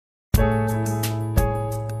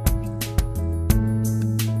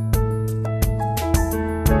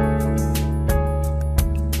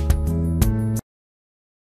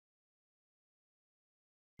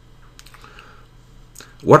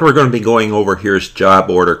what we're going to be going over here is job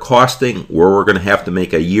order costing, where we're going to have to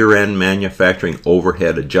make a year-end manufacturing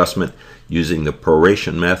overhead adjustment using the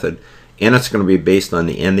proration method. And it's going to be based on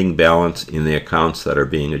the ending balance in the accounts that are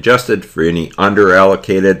being adjusted for any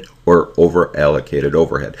under-allocated or over-allocated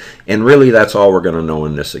overhead. And really, that's all we're going to know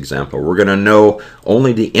in this example. We're going to know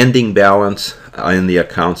only the ending balance in the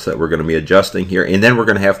accounts that we're going to be adjusting here, and then we're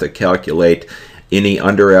going to have to calculate any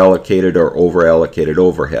under-allocated or over-allocated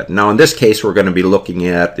overhead. Now, in this case, we're going to be looking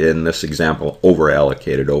at, in this example,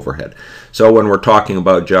 over-allocated overhead. So when we're talking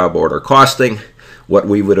about job order costing, what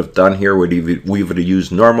we would have done here, we would have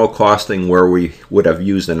used normal costing, where we would have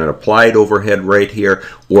used an applied overhead rate here,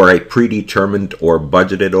 or a predetermined or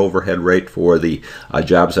budgeted overhead rate for the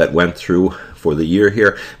jobs that went through for the year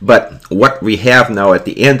here. But what we have now at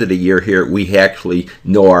the end of the year here, we actually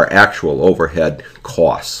know our actual overhead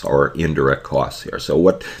costs or indirect costs here.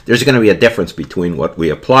 So there's going to be a difference between what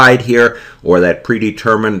we applied here, or that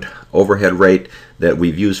predetermined overhead rate that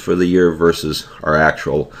we've used for the year, versus our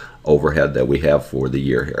actual overhead that we have for the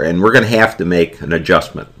year here. And we're going to have to make an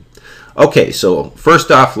adjustment. Okay, so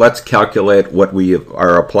first off, let's calculate what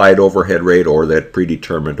our applied overhead rate, or that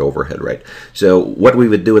predetermined overhead rate. So what we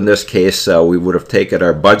would do in this case, we would have taken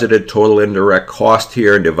our budgeted total indirect cost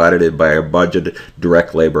here and divided it by our budgeted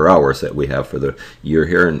direct labor hours that we have for the year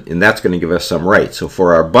here, and that's going to give us some rate. So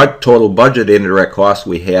for our total budget indirect cost,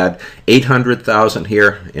 we had 800,000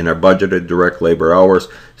 here, in our budgeted direct labor hours,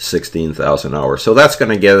 16,000 hours. So that's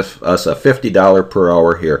going to give us a $50 per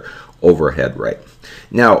hour here overhead rate.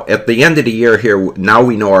 Now, at the end of the year here, now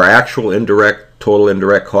we know our actual total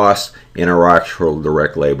indirect costs and our actual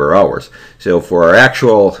direct labor hours. So for our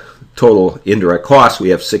actual total indirect costs, we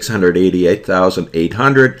have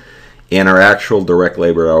 688,800, and our actual direct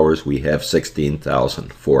labor hours, we have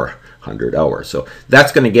 16,400 hours. So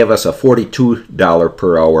that's going to give us a $42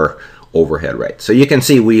 per hour overhead rate. So you can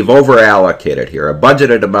see we've over allocated here. A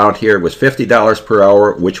budgeted amount here was $50 per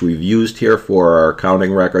hour, which we've used here for our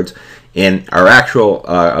accounting records, and our actual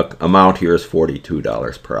amount here is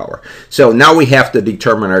 $42 per hour. So now we have to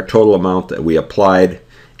determine our total amount that we applied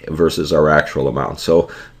versus our actual amount.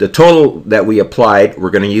 So the total that we applied, we're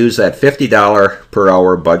going to use that $50 per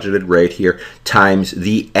hour budgeted rate here times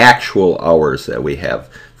the actual hours that we have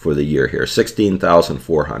for the year here,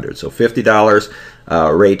 16,400. So $50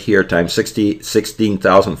 rate here times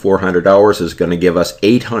 16,400 hours is going to give us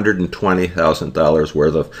 $820,000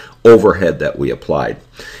 worth of overhead that we applied.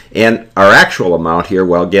 And our actual amount here,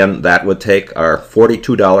 well, again, that would take our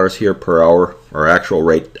 $42 here per hour, our actual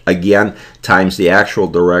rate, again, times the actual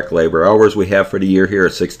direct labor hours we have for the year here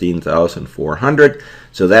at 16,400.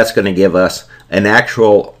 So that's going to give us an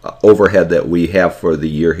actual overhead that we have for the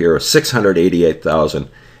year here of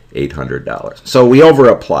 $688,800. So we over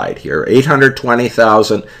applied here.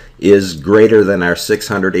 $820,000 is greater than our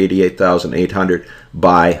 $688,800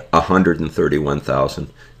 by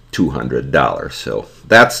 $131,200. So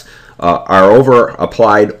that's our over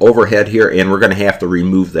applied overhead here, and we're going to have to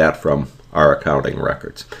remove that from our accounting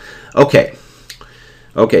records. Okay,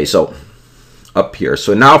 so up here.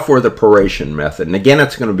 So now for the proration method, and again,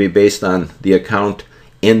 it's going to be based on the account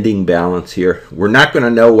ending balance here. We're not going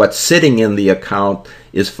to know what's sitting in the account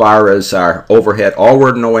as far as our overhead. All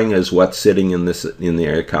we're knowing is what's sitting in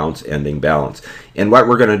the account's ending balance. And what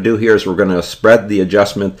we're going to do here is we're going to spread the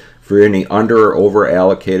adjustment for any under or over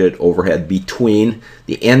allocated overhead between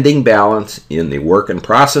the ending balance in the work in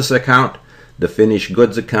process account, the finished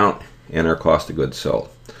goods account, and our cost of goods sold.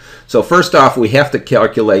 So first off, we have to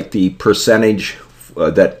calculate the percentage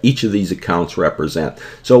that each of these accounts represent.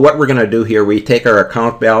 So what we're going to do here, we take our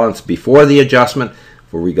account balance before the adjustment,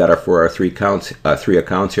 where we got our three accounts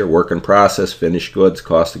here: work in process, finished goods,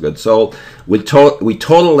 cost of goods sold. We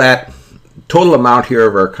total that total amount here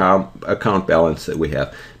of our account balance that we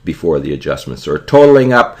have before the adjustment. So we're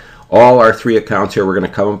totaling up all our three accounts here. We're going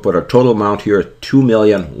to come up with a total amount here of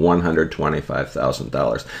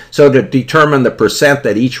 $2,125,000. So to determine the percent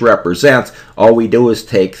that each represents, all we do is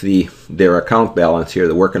take their account balance here,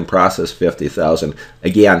 the work in process, $50,000,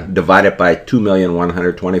 again, divide it by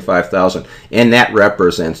 $2,125,000, and that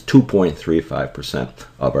represents 2.35%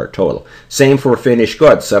 of our total. Same for finished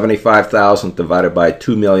goods, $75,000 divided by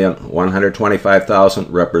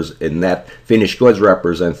 $2,125,000, and that finished goods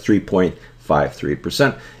represents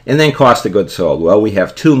 3.53%. And then cost of goods sold. Well, we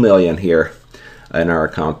have $2 million here in our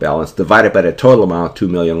account balance divided by the total amount,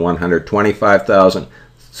 $2,125,000.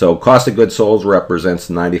 So cost of goods sold represents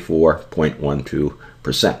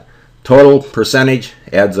 94.12%. total percentage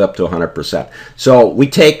adds up to 100%. So we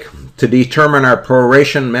take, to determine our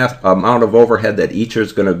proration amount of overhead that each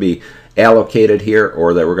is going to be allocated here,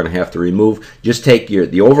 or that we're going to have to remove, just take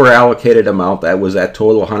the over allocated amount, that was that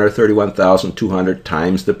total 131,200,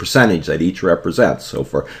 times the percentage that each represents. So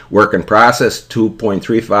for work in process,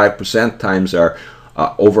 2.35% times our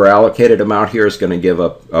over allocated amount here is going to give a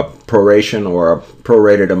proration, or a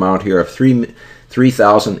prorated amount here of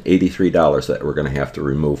 $3,083 that we're going to have to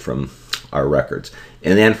remove from our records.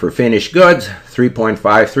 And then for finished goods,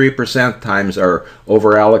 3.53% times our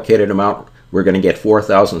over allocated amount, we're going to get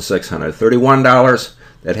 $4,631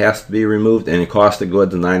 that has to be removed. And the cost of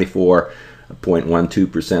goods,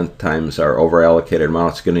 94.12% times our over allocated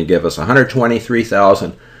amount, is going to give us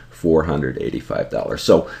 $123,485.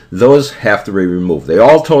 So those have to be removed. They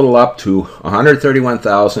all total up to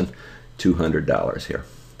 $131,200 here.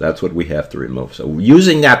 That's what we have to remove. So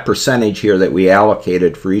using that percentage here that we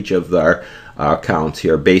allocated for each of our accounts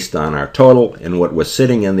here, based on our total and what was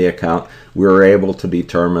sitting in the account, we were able to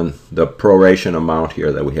determine the proration amount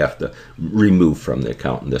here that we have to remove from the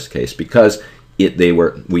account in this case, because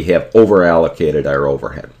we have over allocated our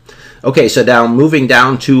overhead. Okay, so now moving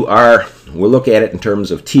down to we'll look at it in terms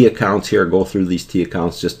of T accounts here, go through these T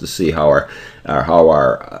accounts just to see how our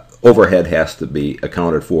overhead has to be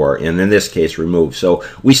accounted for, and in this case removed. So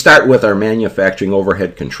we start with our manufacturing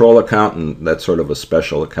overhead control account, and that's sort of a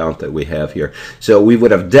special account that we have here. So we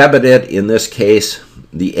would have debited, in this case,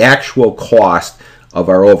 the actual cost of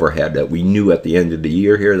our overhead that we knew at the end of the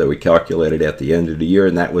year here, that we calculated at the end of the year,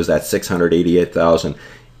 and that was at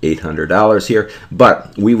 $688,800 here.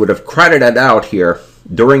 But we would have credited out here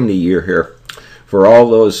during the year here for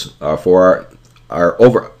all those for our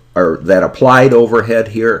that applied overhead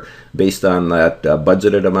here, based on that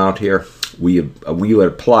budgeted amount here. We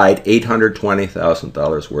applied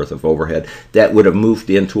 $820,000 worth of overhead that would have moved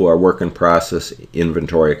into our work in process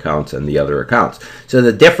inventory accounts and the other accounts. So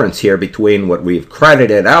the difference here between what we've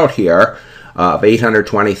credited out here of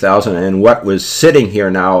 $820,000 and what was sitting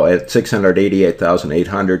here now at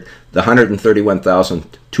 $688,800, the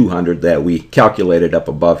 $131,200 that we calculated up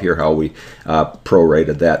above here, how we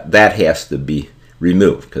prorated that has to be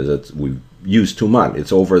removed, because we used too much.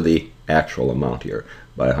 It's over the actual amount here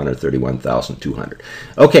by $131,200.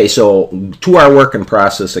 Okay, so to our work in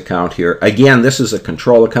process account here, again, this is a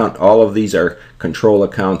control account. All of these are control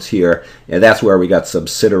accounts here, and that's where we got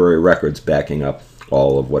subsidiary records backing up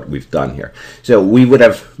all of what we've done here. So we would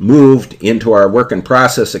have moved into our work in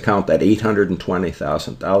process account that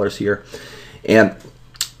 $820,000 here, and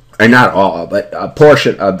not all, but a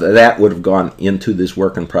portion of that would have gone into this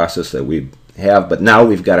work in process that we have, but now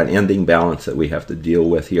we've got an ending balance that we have to deal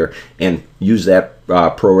with here and use that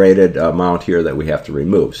prorated amount here that we have to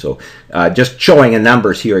remove. So just showing in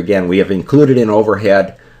numbers here again, we have included in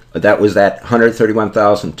overhead, that was that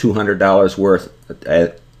 $131,200 worth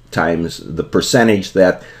times the percentage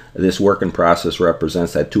that this work in process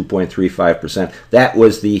represents, that 2.35%. That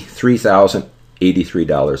was the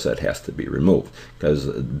 $3,083 that has to be removed, because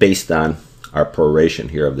based on our proration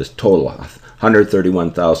here of this total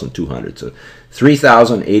 $131,200. So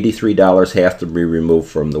 $3,083 has to be removed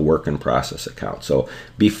from the work in process account. So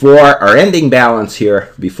before our ending balance here,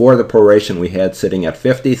 before the proration, we had sitting at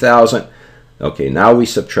 $50,000. Okay, now we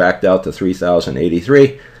subtract out the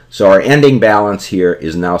 $3,083. So our ending balance here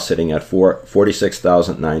is now sitting at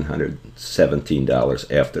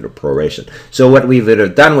 $46,917 after the proration. So what we would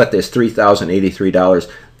have done with this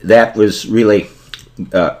 $3,083, that was really,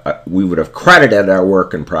 we would have credited our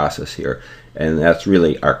work in process here, and that's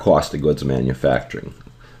really our cost of goods manufacturing.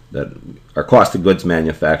 Our cost of goods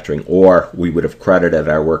manufacturing, or we would have credited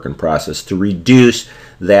our work in process to reduce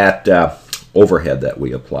that overhead that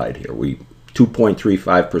we applied here.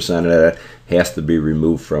 2.35% of that has to be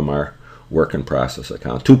removed from our work in process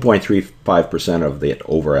account. 2.35% of the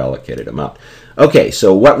over allocated amount. Okay,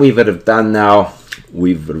 so what we would have done now,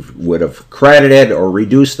 we would have credited or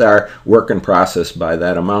reduced our work in process by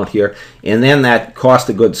that amount here, and then that cost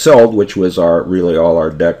of goods sold, which was really all our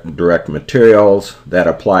direct materials, that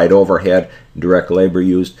applied overhead, direct labor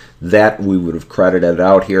used, that we would have credited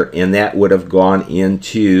out here, and that would have gone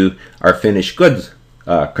into our finished goods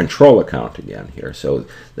control account again here. So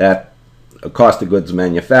that cost of goods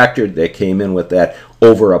manufactured, they came in with that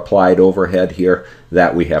over applied overhead here,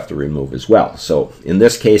 that we have to remove as well. So in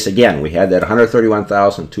this case, again, we had that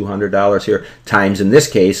 $131,200 here, times, in this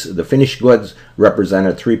case, the finished goods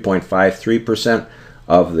represented 3.53%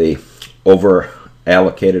 of the over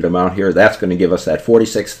allocated amount here. That's going to give us that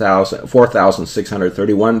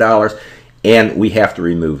 $4,631. and we have to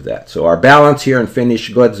remove that. So our balance here in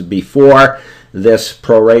finished goods before this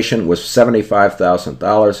proration was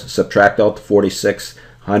 $75,000. Subtract out the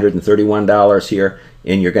 $4,631 here,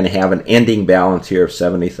 and you're going to have an ending balance here of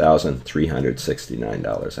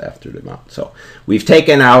 $70,369 after the amount. So we've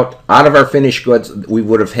taken out of our finished goods, we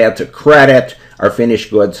would have had to credit our finished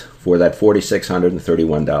goods for that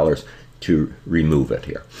 $4,631 to remove it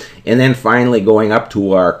here. And then finally going up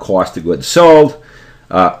to our cost of goods sold.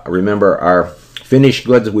 Remember, our finished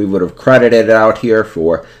goods we would have credited out here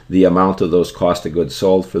for the amount of those cost of goods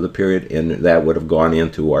sold for the period, and that would have gone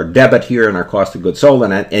into our debit here in our cost of goods sold.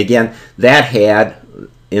 And again, that had,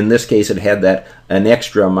 in this case, it had an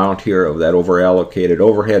extra amount here of that over allocated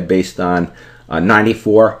overhead based on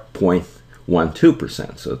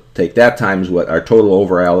 94.12%. So take that times what our total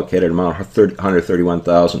over allocated amount,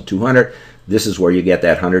 $131,200. This is where you get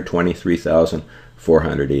that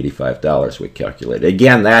 $123,485 we calculated.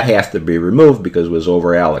 Again, that has to be removed because it was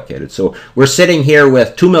over allocated. So we're sitting here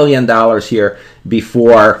with $2 million here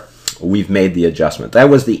before we've made the adjustment. That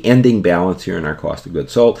was the ending balance here in our cost of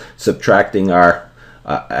goods sold, subtracting our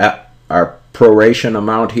proration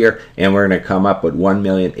amount here, and we're going to come up with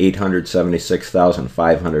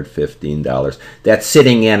 $1,876,515. That's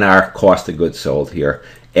sitting in our cost of goods sold here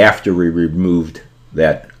after we removed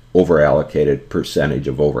that over allocated percentage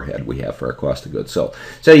of overhead we have for our cost of goods sold.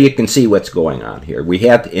 So you can see what's going on here. We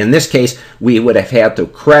had, in this case, we would have had to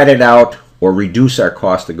credit out or reduce our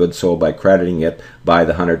cost of goods sold by crediting it by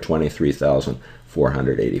the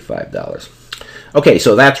 $123,485. Okay,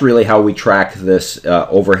 so that's really how we track this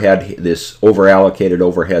overhead, this over allocated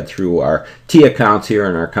overhead through our T accounts here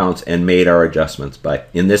in our accounts, and made our adjustments by,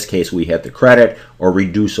 in this case, we had to credit or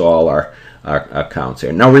reduce all our accounts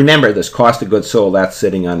here. Now remember, this cost of goods sold, that's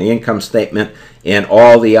sitting on the income statement, and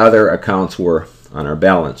all the other accounts were on our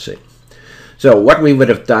balance sheet. So what we would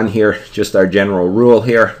have done here, just our general rule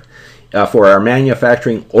here, for our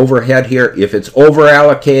manufacturing overhead here, if it's over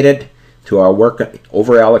allocated to our work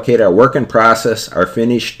in process, our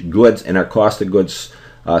finished goods, and our cost of goods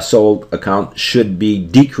sold account should be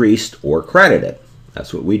decreased or credited.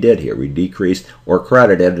 That's what we did here. We decreased or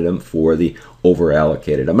credited them for the over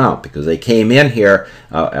allocated amount because they came in here.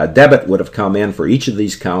 A debit would have come in for each of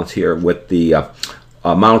these counts here with the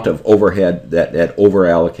amount of overhead, that over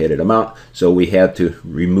allocated amount. So we had to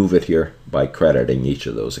remove it here by crediting each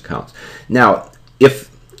of those accounts. Now, if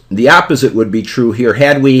the opposite would be true here,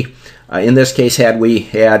 had we, in this case, had we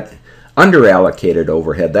had under allocated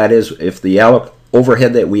overhead, that is, if the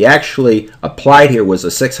overhead that we actually applied here was a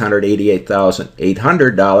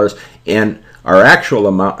 $688,800, and our actual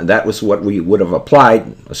amount, that was what we would have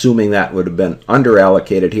applied, assuming that would have been under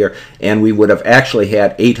allocated here, and we would have actually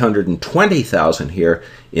had $820,000 here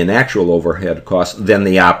in actual overhead costs, then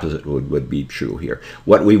the opposite would be true here.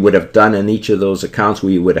 What we would have done in each of those accounts,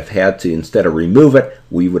 we would have had to, instead of remove it,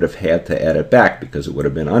 we would have had to add it back because it would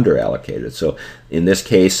have been under allocated. So in this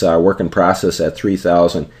case, our work in process at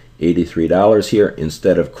 $3,083 here,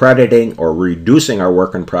 instead of crediting or reducing our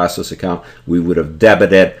work in process account, we would have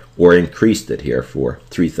debited or increased it here for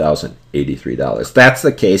 $3,083. That's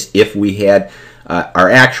the case if we had our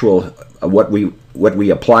actual, what we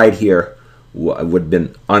applied here would have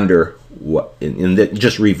been under what,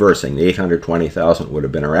 just reversing, the $820,000 would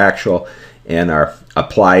have been our actual, and our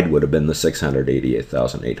applied would have been the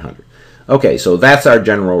 $688,800. Okay, so that's our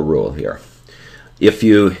general rule here. If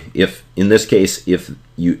in this case, if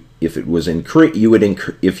it was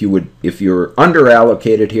if you're under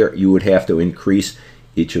allocated here, you would have to increase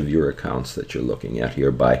each of your accounts that you're looking at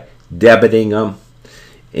here by debiting them.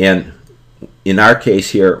 And in our case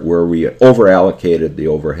here, where we over allocated the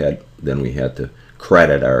overhead, then we had to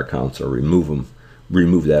credit our accounts or remove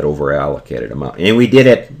that over allocated amount. And we did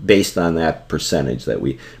it based on that percentage that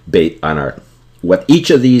we what each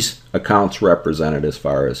of these accounts represented as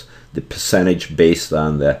far as the percentage based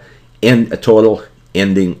on the total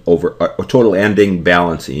ending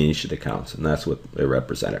balance in each of the accounts, and that's what they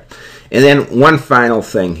represented. And then one final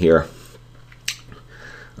thing here.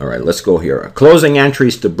 All right, let's go here. Closing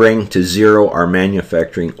entries to bring to zero our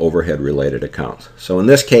manufacturing overhead related accounts. So in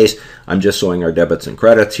this case, I'm just showing our debits and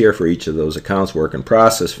credits here for each of those accounts: work in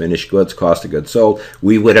process, finished goods, cost of goods sold.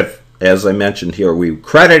 We would have, as I mentioned here, we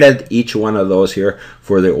credited each one of those here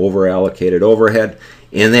for the over allocated overhead.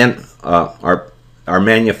 And then our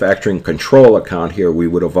manufacturing control account here, we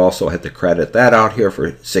would have also had to credit that out here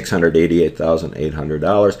for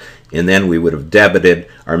 $688,800, and then we would have debited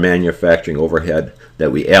our manufacturing overhead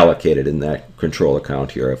that we allocated in that control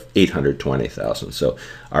account here of $820,000. So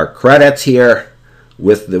our credits here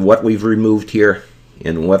with what we've removed here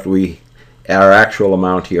and our actual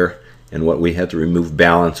amount here and what we had to remove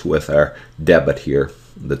balance with our debit here,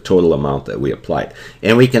 the total amount that we applied.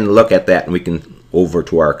 And we can look at that, and we can over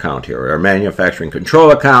to our account here. Our manufacturing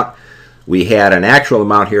control account, we had an actual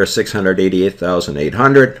amount here,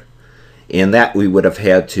 $688,800, and that we would have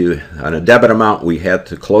had to, on a debit amount, we had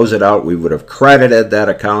to close it out. We would have credited that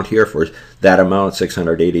account here for that amount,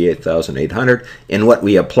 $688,800, and what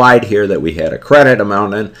we applied here that we had a credit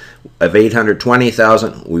amount in of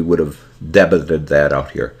 $820,000, we would have debited that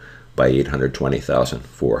out here by $820,000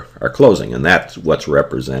 for our closing, and that's what's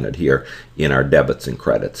represented here in our debits and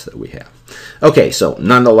credits that we have. Okay, so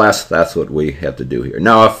nonetheless, that's what we have to do here.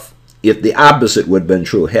 Now, if the opposite would have been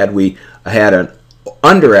true, had we had an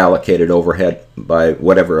underallocated overhead by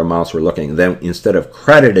whatever amounts we're looking, then instead of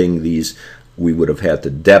crediting these, we would have had to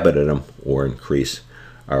debit them or increase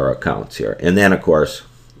our accounts here. And then, of course,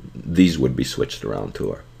 these would be switched around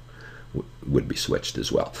to our would be switched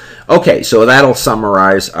as well. Okay, so that'll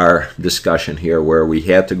summarize our discussion here, where we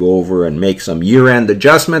had to go over and make some year-end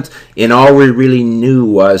adjustments, and all we really knew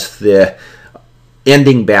was the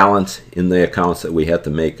ending balance in the accounts that we had to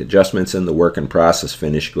make adjustments in, the work in process,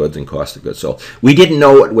 finished goods, and cost of goods sold. We didn't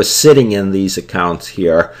know what was sitting in these accounts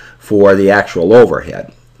here for the actual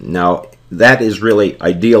overhead. Now, that is really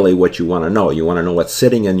ideally what you want to know. You want to know what's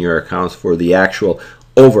sitting in your accounts for the actual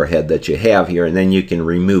overhead that you have here, and then you can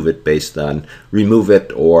remove it based on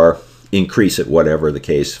or increase it, whatever the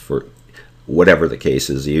case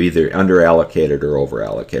is. You either underallocated or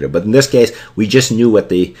overallocated. But in this case, we just knew what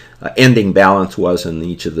the ending balance was in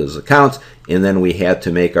each of those accounts, and then we had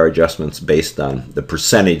to make our adjustments based on the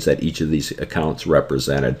percentage that each of these accounts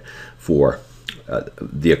represented for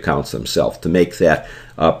the accounts themselves to make that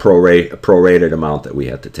prorated amount that we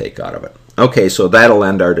had to take out of it. Okay, so that'll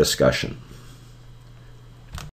end our discussion.